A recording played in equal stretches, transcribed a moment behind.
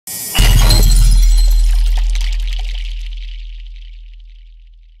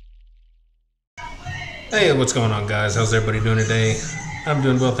Hey, what's going on, guys? How's everybody doing today? I'm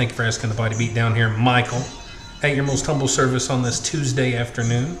doing well, thank you for asking. The Body Beat down here, Michael, at your most humble service on this Tuesday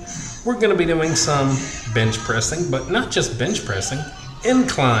afternoon. We're going to be doing some bench pressing, but not just bench pressing,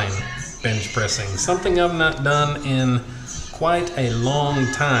 incline bench pressing, something I've not done in quite a long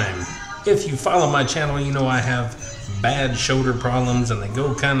time. If you follow my channel, you know I have bad shoulder problems, and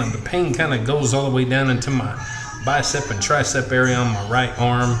the pain kind of goes all the way down into my bicep and tricep area on my right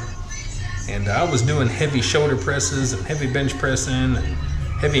arm. And I was doing heavy shoulder presses and heavy bench pressing and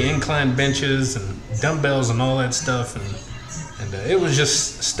heavy incline benches and dumbbells and all that stuff, and it was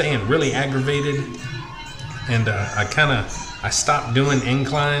just staying really aggravated. And I stopped doing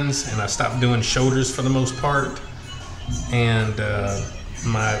inclines and I stopped doing shoulders for the most part. And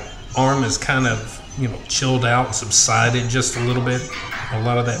my arm is kind of chilled out, subsided just a little bit. A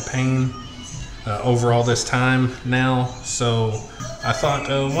lot of that pain over all this time now. So I thought,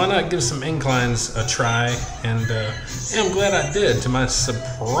 why not give some inclines a try? And I'm glad I did. To my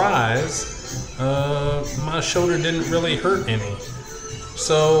surprise, my shoulder didn't really hurt any.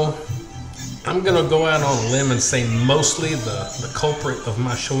 So I'm gonna go out on a limb and say mostly the culprit of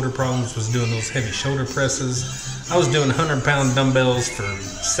my shoulder problems was doing those heavy shoulder presses. I was doing 100-pound dumbbells for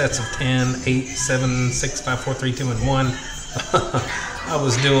sets of 10, 8, 7, 6, 5, 4, 3, 2, and 1. I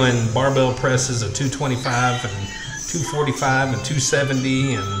was doing barbell presses of 225 and 245 and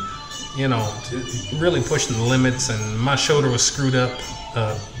 270, and really pushing the limits. And my shoulder was screwed up.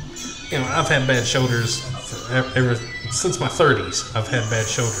 I've had bad shoulders ever since my 30s. I've had bad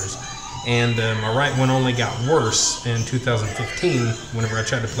shoulders, and my right one only got worse in 2015 whenever I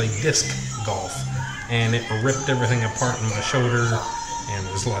tried to play disc golf, and it ripped everything apart in my shoulder. And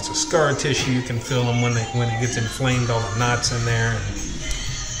there's lots of scar tissue. You can feel them when it gets inflamed, all the knots in there. And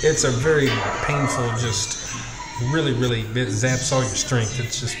it's a very painful, just really, it zaps all your strength.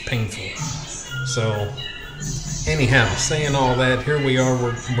 It's just painful. So anyhow, saying all that, here we are.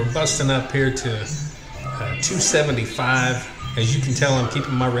 We're busting up here to 275. As you can tell, I'm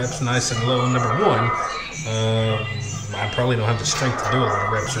keeping my reps nice and low. Number one, I probably don't have the strength to do a lot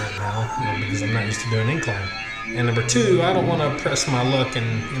of reps right now, because I'm not used to doing incline. And number two, I don't want to press my luck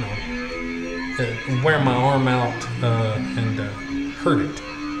and wear my arm out and hurt it.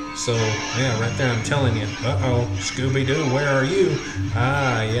 So yeah, right there I'm telling you, Scooby-Doo, where are you?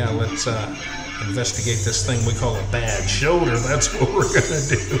 Yeah, let's investigate this thing we call a bad shoulder. That's what we're gonna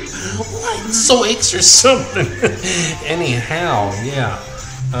do. Light switch or something. Anyhow, yeah.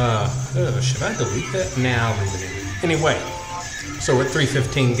 Should I delete that? Now leave it in. Anyway, so we're at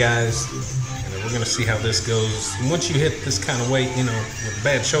 315, guys. We're going to see how this goes. And once you hit this kind of weight, with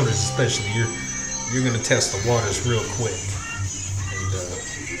bad shoulders especially, you're going to test the waters real quick.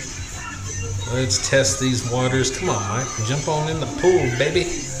 And let's test these waters. Come on, Mike. Jump on in the pool, baby.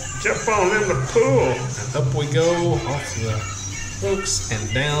 Jump on in the pool. And up we go, off the hooks and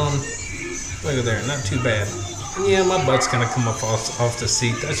down. Look at there, not too bad. And yeah, my butt's going to come up off the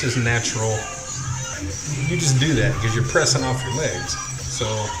seat. That's just natural. You just do that because you're pressing off your legs. So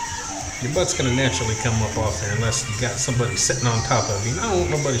your butt's going to naturally come up off there unless you got somebody sitting on top of you. I don't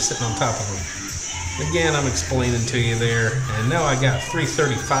want nobody sitting on top of them. Again, I'm explaining to you there. And now I got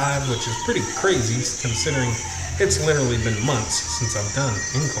 335, which is pretty crazy considering it's literally been months since I've done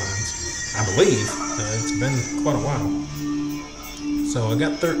inclines. I believe. It's been quite a while. So I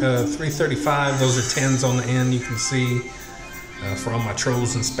got 335. Those are 10s on the end, you can see. For all my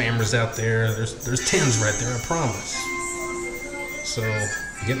trolls and spammers out there, there's 10s right there, I promise. So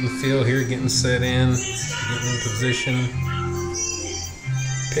getting the feel here, getting set in, getting in position,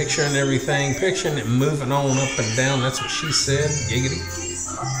 picturing everything, picturing it moving on up and down. That's what she said, giggity.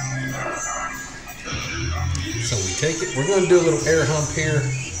 So we take it. We're going to do a little air hump here.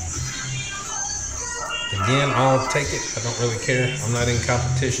 Again, I'll take it. I don't really care. I'm not in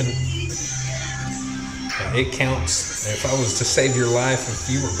competition. It counts. If I was to save your life, if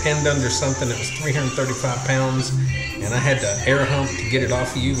you were pinned under something that was 335 pounds and I had to air hump to get it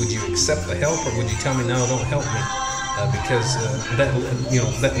off of you, would you accept the help, or would you tell me, no, don't help me? Because that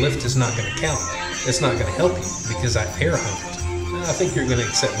lift is not going to count. It's not going to help you because I air humped. I think you're going to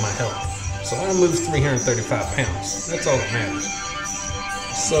accept my help. So I moved 335 pounds. That's all that matters.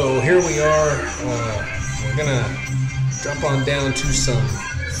 So here we are. We're going to drop on down to some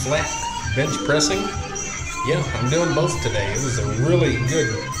flat bench pressing. Yeah, I'm doing both today. It was a really good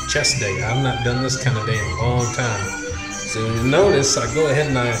chest day. I've not done this kind of day in a long time. So you notice I go ahead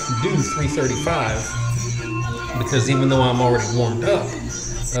and I do 335 because even though I'm already warmed up,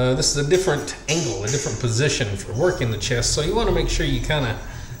 this is a different angle, a different position for working the chest. So you want to make sure you kind of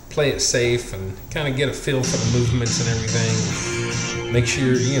play it safe and kind of get a feel for the movements and everything. Make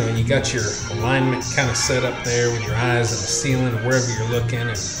sure you got your alignment kind of set up there with your eyes in the ceiling or wherever you're looking,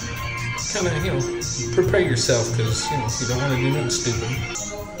 and kind of prepare yourself, because you don't want to do nothing stupid.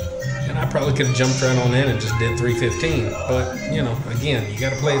 And I probably could have jumped right on in and just did 315, but again, you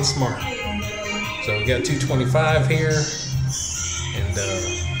got to play it smart. So we got 225 here, and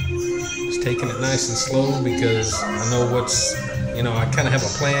just taking it nice and slow, because I know what's I kind of have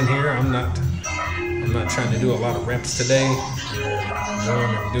a plan here. I'm not trying to do a lot of reps today.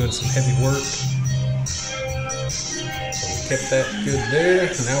 I'm doing some heavy work. So we kept that good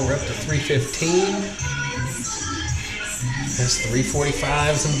there. Now we're up to 315. That's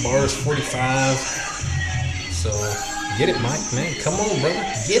 345s and bars 45. So get it, Mike, man. Come on, brother.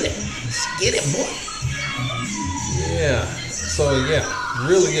 Get it. Let's get it, boy. Yeah. So yeah,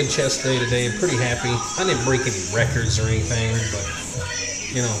 really good chest day today. I'm pretty happy. I didn't break any records or anything, but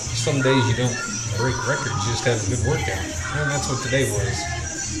some days you don't break records, you just have a good workout. And that's what today was.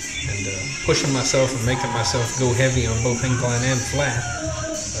 And pushing myself and making myself go heavy on both incline and flat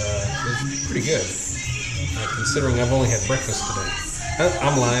was pretty good. Considering I've only had breakfast today.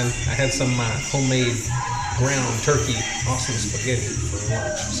 I'm lying. I had some of my homemade ground turkey awesome spaghetti for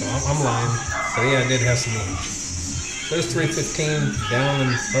lunch. So I'm lying. But yeah, I did have some lunch. There's 315, down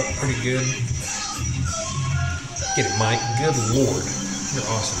and up pretty good. Get it, Mike. Good Lord. You're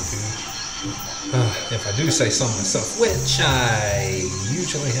awesome, dude. If I do say so myself, which I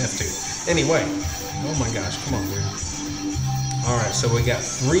usually have to. Anyway, oh my gosh, come on, dude. Alright, so we got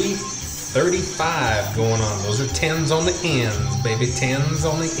 335 going on. Those are 10s on the ends, baby. 10s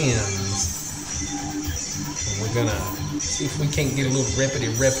on the ends. And we're gonna see if we can't get a little repity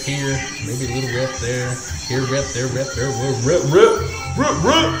rep here. Maybe a little rep there. Here, rep, there, rep, there. Rep.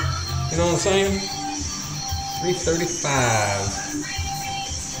 You know what I'm saying? 335.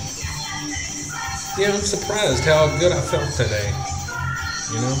 Yeah, I'm surprised how good I felt today.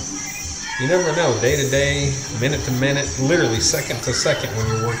 You never know, day to day, minute to minute, literally second to second when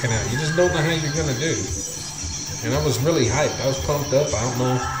you're working out. You just don't know how you're gonna do. And I was really hyped. I was pumped up. I don't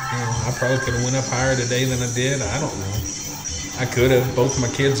know. I probably could have went up higher today than I did. I don't know. I could have. Both my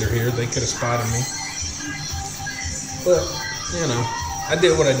kids are here. They could have spotted me. But, I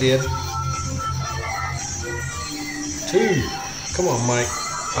did what I did. 2. Come on, Mike.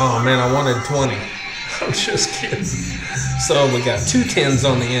 Oh, man, I wanted 20. I'm just kidding. So we got 2 10s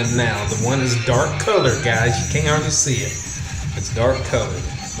on the end now. The one is dark colored, guys. You can't hardly see it. It's dark colored,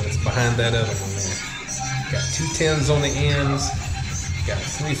 but it's behind that other one there. Got 2 10s on the ends. Got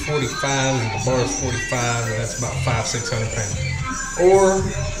 345s and the bar is 45. And that's about 500-600 pounds. Or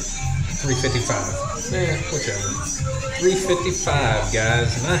 355. Yeah, whichever. 355,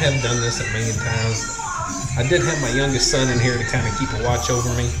 guys. And I have done this a million times. I did have my youngest son in here to kind of keep a watch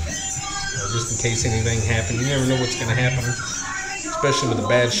over me. Just in case anything happened. You never know what's going to happen. Especially with a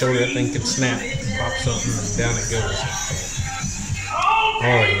bad shoulder, that thing could snap, pop something, and down it goes.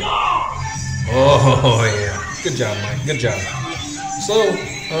 Oh, yeah. Oh, yeah. Good job, Mike. Good job. So,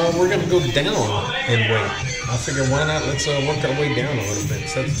 we're going to go down in weight. I figure why not? Let's work our way down a little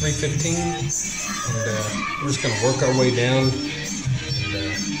bit. So that's 315. And we're just going to work our way down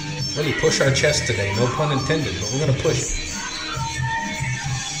and really push our chest today. No pun intended, but we're going to push it.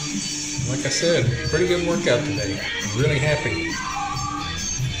 Like I said, pretty good workout today. I'm really happy. And,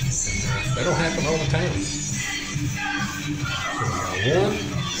 that don't happen all the time. So we got 1,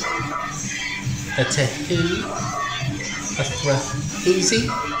 a 2, a 3 easy, a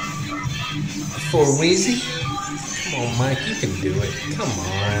 4 wheezy. Come on, Mike, you can do it. Come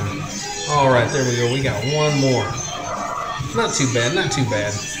on. All right, there we go. We got 1 more. Not too bad, not too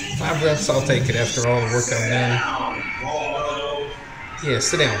bad. 5 reps, I'll take it after all the work I've done. Yeah,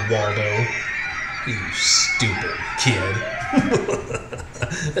 sit down, Waldo. You stupid kid.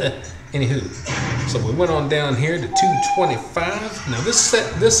 Anywho, so we went on down here to 225. Now this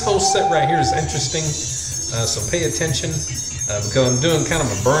whole set right here is interesting. So pay attention because I'm doing kind of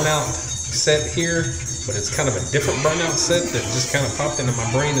a burnout set here, but it's kind of a different burnout set that just kind of popped into my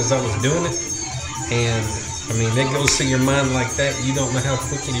brain as I was doing it. And I mean, it goes through your mind like that. You don't know how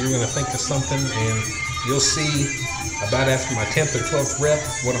quickly you're going to think of something, and you'll see about after my 10th or 12th rep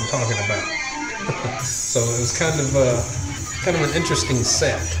what I'm talking about. So it was kind of an interesting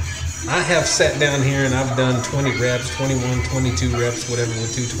set. I have sat down here and I've done 20 reps, 21, 22 reps, whatever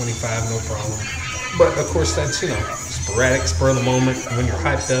with 225, no problem. But of course that's, sporadic, spur of the moment, when you're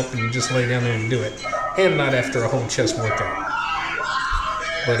hyped up and you just lay down there and do it. And not after a whole chest workout.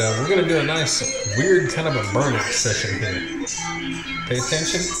 But we're going to do a nice, weird kind of a burnout session here. Pay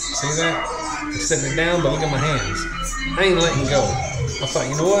attention. See that? I'm sitting it down, but look at my hands. I ain't letting go. I thought,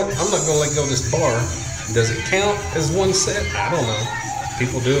 you know what? I'm not going to let go of this bar. Does it count as one set? I don't know.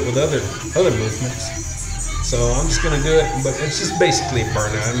 People do it with other movements. So I'm just going to do it, but it's just basically a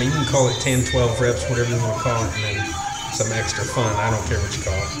burnout. I mean, you can call it 10, 12 reps, whatever you want to call it, and then some extra fun. I don't care what you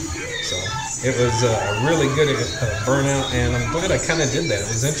call it. So it was a really good burnout, and I'm glad I kind of did that. It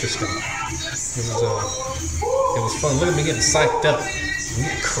was interesting. It was fun. Look at me getting psyched up. I'm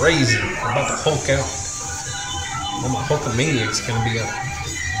getting crazy. I'm about to Hulk out. Well, my Hulkamaniac's going to be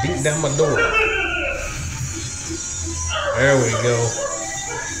beating down my door. There we go.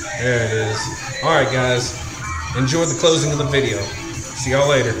 There it is. All right, guys. Enjoy the closing of the video. See y'all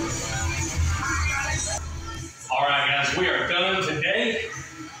later. All right, guys. We are done today.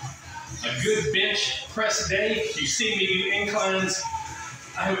 A good bench press day. You see me do inclines.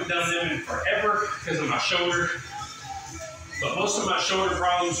 I haven't done them in forever because of my shoulder. But most of my shoulder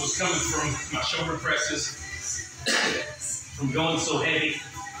problems was coming from my shoulder presses, from going so heavy.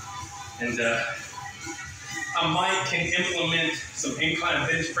 And I can implement some incline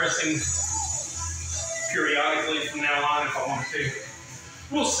bench pressing periodically from now on if I want to.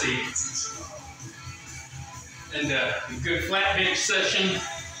 We'll see. And a good flat bench session.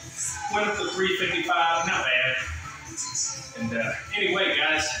 Went up to 355, not bad. And anyway,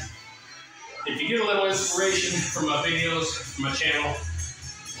 guys, if you get a little inspiration from my videos, from my channel,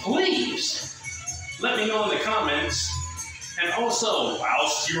 please let me know in the comments. And also,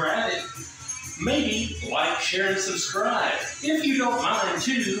 whilst you're at it, maybe like, share, and subscribe. If you don't mind,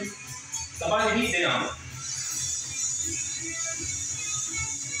 too, the Body Beatdown.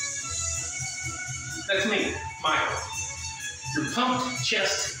 That's me, Michael, your pumped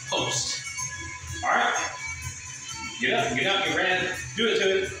chest host. All right? Get up, get ready, do it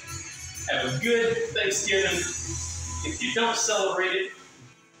to it. Have a good Thanksgiving. If you don't celebrate it,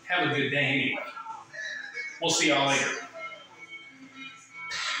 have a good day anyway. We'll see y'all later.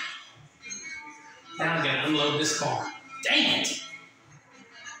 Now I gotta unload this car. Dang it!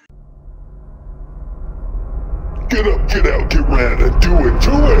 Get up, get out, get ready, do it,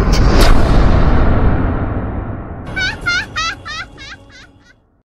 do it!